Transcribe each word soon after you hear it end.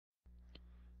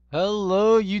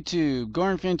Hello YouTube,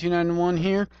 GordonFan291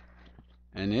 here,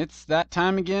 and it's that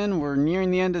time again. We're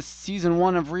nearing the end of Season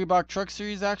 1 of Reebok Truck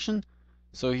Series action.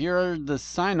 So here are the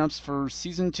signups for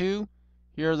Season 2.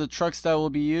 Here are the trucks that will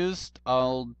be used.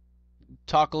 I'll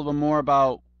talk a little bit more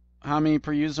about how many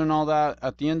per user and all that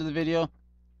at the end of the video.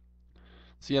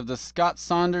 So you have the Scott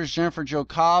Saunders Jennifer Joe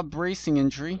Cobb racing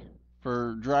entry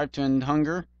for Drive to End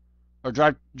Hunger, or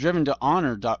Driven to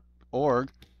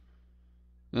Honor.org.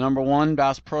 The number 1,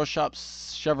 Bass Pro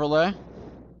Shops Chevrolet.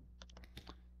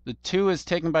 The 2 is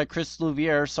taken by Chris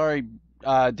Louviere. Sorry,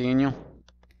 Daniel.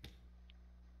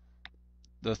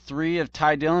 The 3 of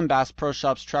Ty Dillon, Bass Pro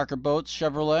Shops Tracker Boats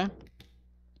Chevrolet.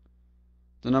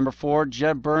 The number 4,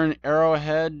 Jeb Byrne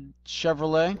Arrowhead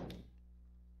Chevrolet.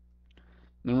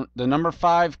 The number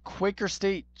 5, Quaker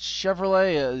State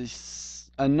Chevrolet is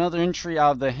another entry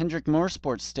out of the Hendrick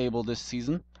Motorsports stable this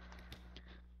season.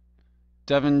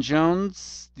 Devin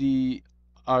Jones, the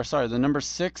number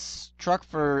 6 truck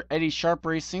for Eddie Sharp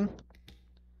Racing.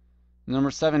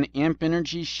 Number 7, Amp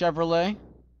Energy Chevrolet.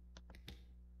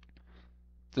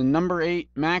 The number 8,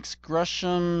 Max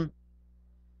Gresham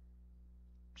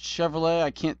Chevrolet.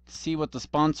 I can't see what the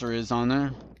sponsor is on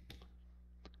there.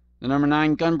 The number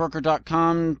 9,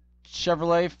 Gunbroker.com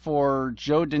Chevrolet for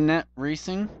Joe Dinette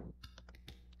Racing.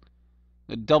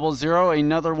 The 00,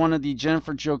 another one of the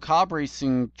Jennifer Joe Cobb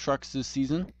Racing trucks this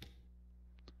season.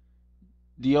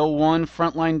 The 01,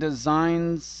 Frontline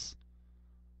Designs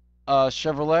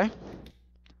Chevrolet.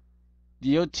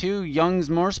 The 02, Young's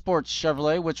Motorsports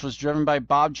Chevrolet, which was driven by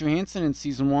Bob Johansson in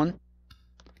Season 1.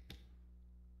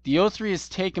 The 03 is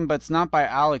taken, but it's not by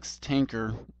Alex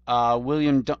Tanker.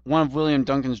 One of William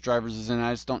Duncan's drivers is in it.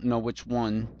 I just don't know which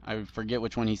one. I forget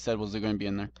which one he said was going to be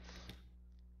in there.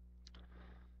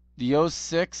 The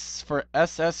 06 for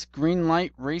SS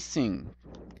Greenlight Racing.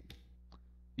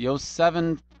 The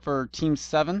 07 for Team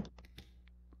 7.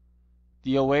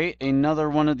 The 08, another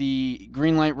one of the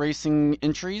Greenlight Racing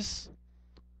entries.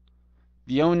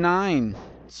 The 09,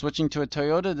 switching to a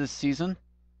Toyota this season.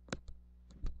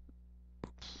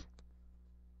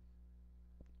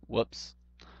 Whoops.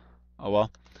 Oh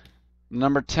well.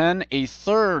 Number 10, a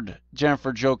third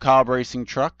Jennifer Joe Cobb Racing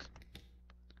truck.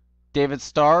 David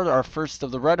Starr, our first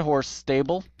of the Red Horse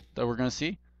stable that we're going to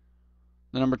see.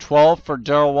 The number 12 for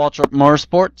Darrell Waltrip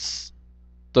Motorsports.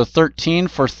 The 13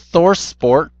 for Thor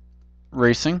Sport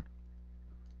Racing.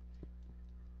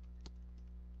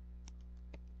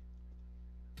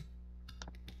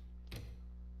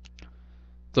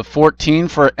 The 14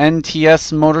 for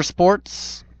NTS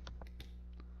Motorsports.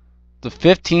 The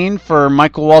 15 for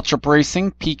Michael Waltrip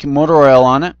Racing, Peak Motor Oil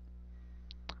on it.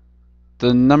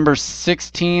 The number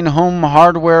 16 Home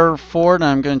Hardware Ford, and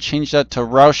I'm going to change that to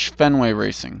Roush Fenway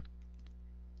Racing.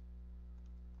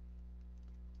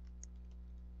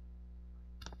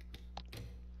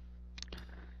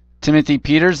 Timothy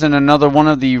Peters and another one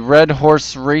of the Red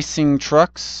Horse Racing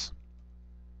trucks.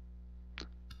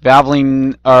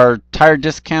 Valvoline are tire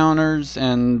discounters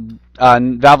and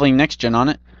Valvoline Next Gen on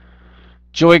it.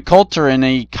 Joey Coulter in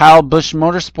a Kyle Busch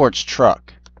Motorsports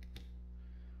truck.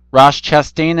 Ross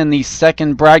Chastain in the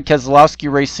second Brad Keselowski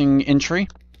Racing entry.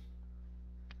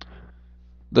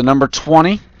 The number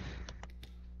 20.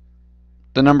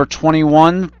 The number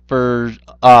 21 for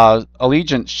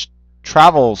Allegiant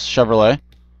Travels Chevrolet.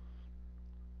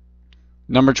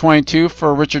 Number 22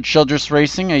 for Richard Childress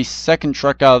Racing, a second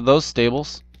truck out of those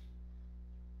stables.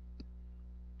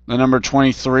 The number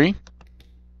 23.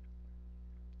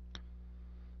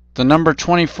 The number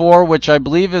 24, which I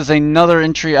believe is another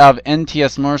entry out of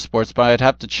NTS Motorsports, but I'd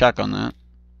have to check on that.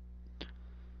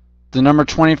 The number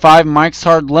 25, Mike's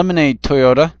Hard Lemonade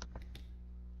Toyota.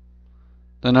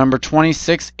 The number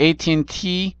 26,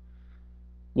 AT&T,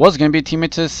 was going to be a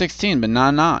teammate to the 16, but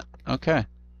not. Okay.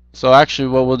 So actually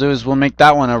what we'll do is we'll make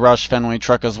that one a Roush Fenway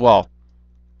truck as well.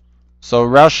 So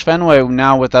Roush Fenway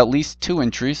now with at least 2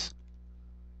 entries.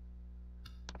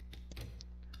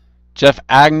 Jeff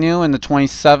Agnew in the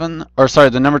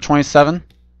the number 27.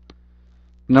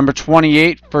 Number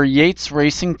 28 for Yates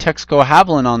Racing, Texaco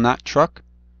Haviland on that truck.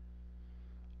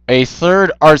 A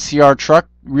third RCR truck,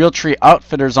 Realtree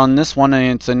Outfitters on this one,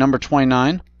 and it's a number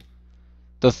 29.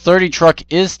 The 30 truck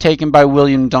is taken by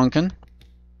William Duncan.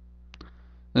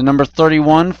 The number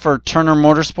 31 for Turner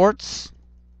Motorsports.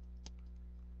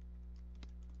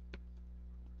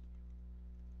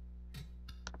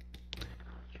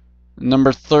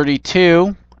 Number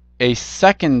 32, a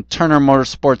second Turner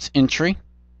Motorsports entry.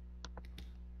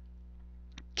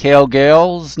 Cale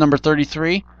Gales, number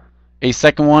 33, a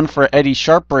second one for Eddie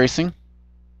Sharp Racing.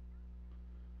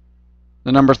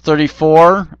 The number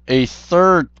 34, a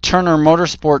third Turner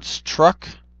Motorsports truck.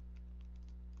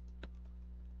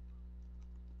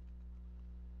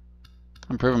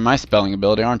 Improving my spelling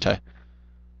ability, aren't I?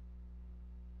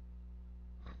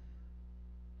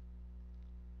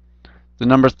 The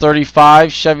number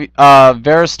 35 Chevy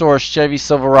Veristor Chevy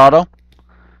Silverado.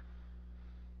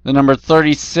 The number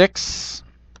 36.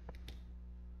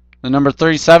 The number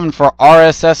 37 for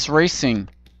RSS Racing.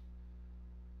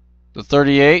 The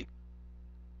 38.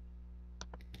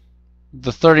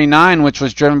 The 39, which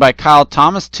was driven by Kyle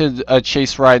Thomas to a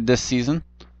chase ride this season.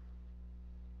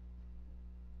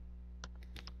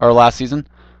 Or last season.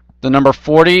 The number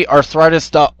 40,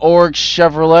 Arthritis.org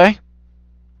Chevrolet.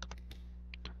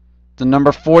 The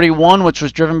number 41, which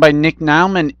was driven by Nick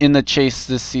Nauman in the chase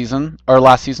this season, or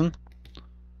last season.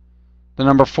 The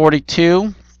number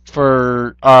 42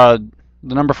 for the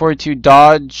number 42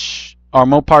 Dodge, or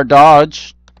Mopar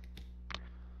Dodge.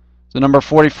 The number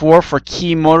 44 for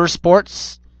Key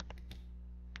Motorsports.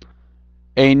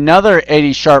 Another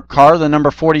Eddie Sharp car, the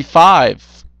number 45.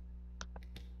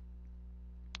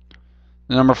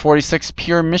 The number 46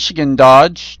 Pure Michigan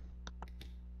Dodge.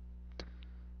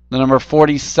 The number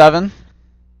 47.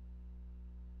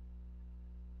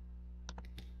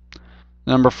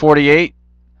 Number 48.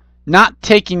 Not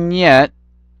taken yet,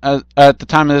 at the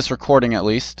time of this recording at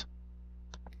least.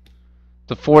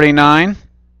 The 49.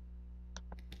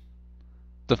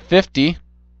 The 50.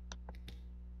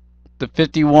 The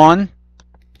 51.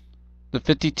 The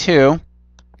 52.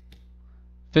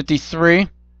 53.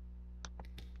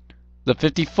 The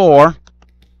 54.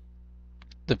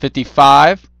 The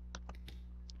 55.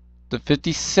 The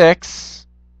 56,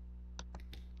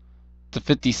 the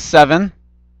 57,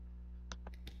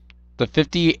 the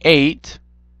 58,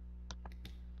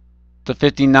 the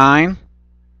 59,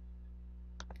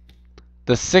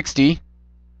 the 60,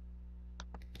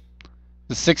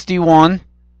 the 61,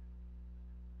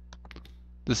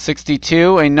 the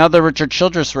 62, another Richard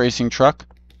Childress racing truck,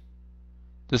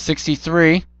 the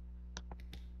 63,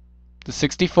 the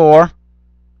 64,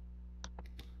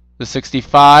 the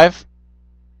 65,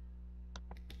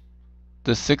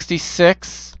 the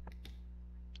 66,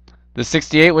 the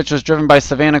 68, which was driven by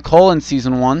Savannah Cole in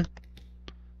Season 1,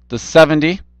 the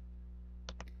 70,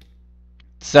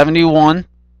 71,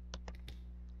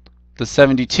 the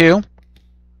 72,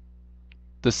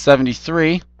 the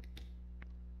 73,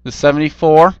 the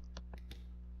 74,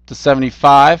 the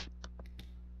 75,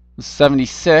 the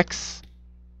 76,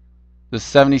 the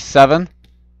 77,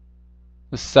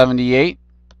 the 78.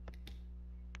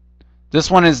 This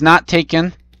one is not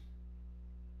taken.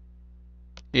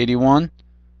 81,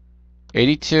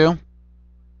 82,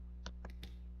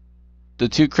 the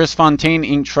two Chris Fontaine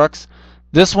ink trucks.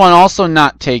 This one also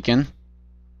not taken.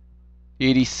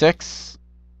 86,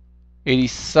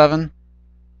 87.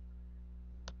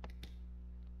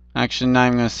 Actually, not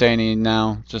even going to say any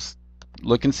now. Just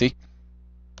look and see.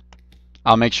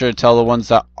 I'll make sure to tell the ones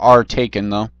that are taken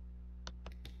though.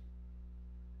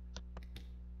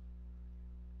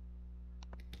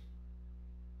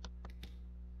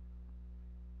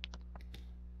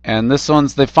 And this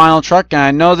one's the final truck, and I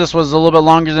know this was a little bit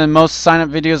longer than most sign-up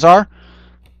videos are,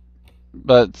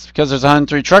 but it's because there's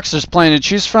 103 trucks, there's plenty to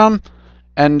choose from,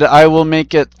 and I will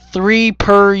make it 3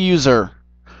 per user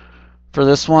for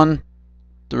this one.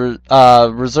 The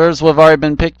reserves will have already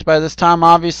been picked by this time,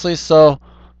 obviously, so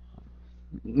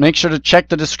make sure to check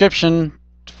the description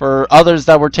for others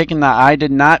that were taken that I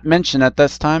did not mention at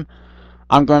this time.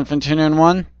 I'm going for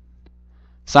 2-1.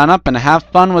 Sign up and have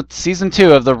fun with Season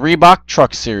 2 of the Reebok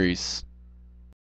Truck Series.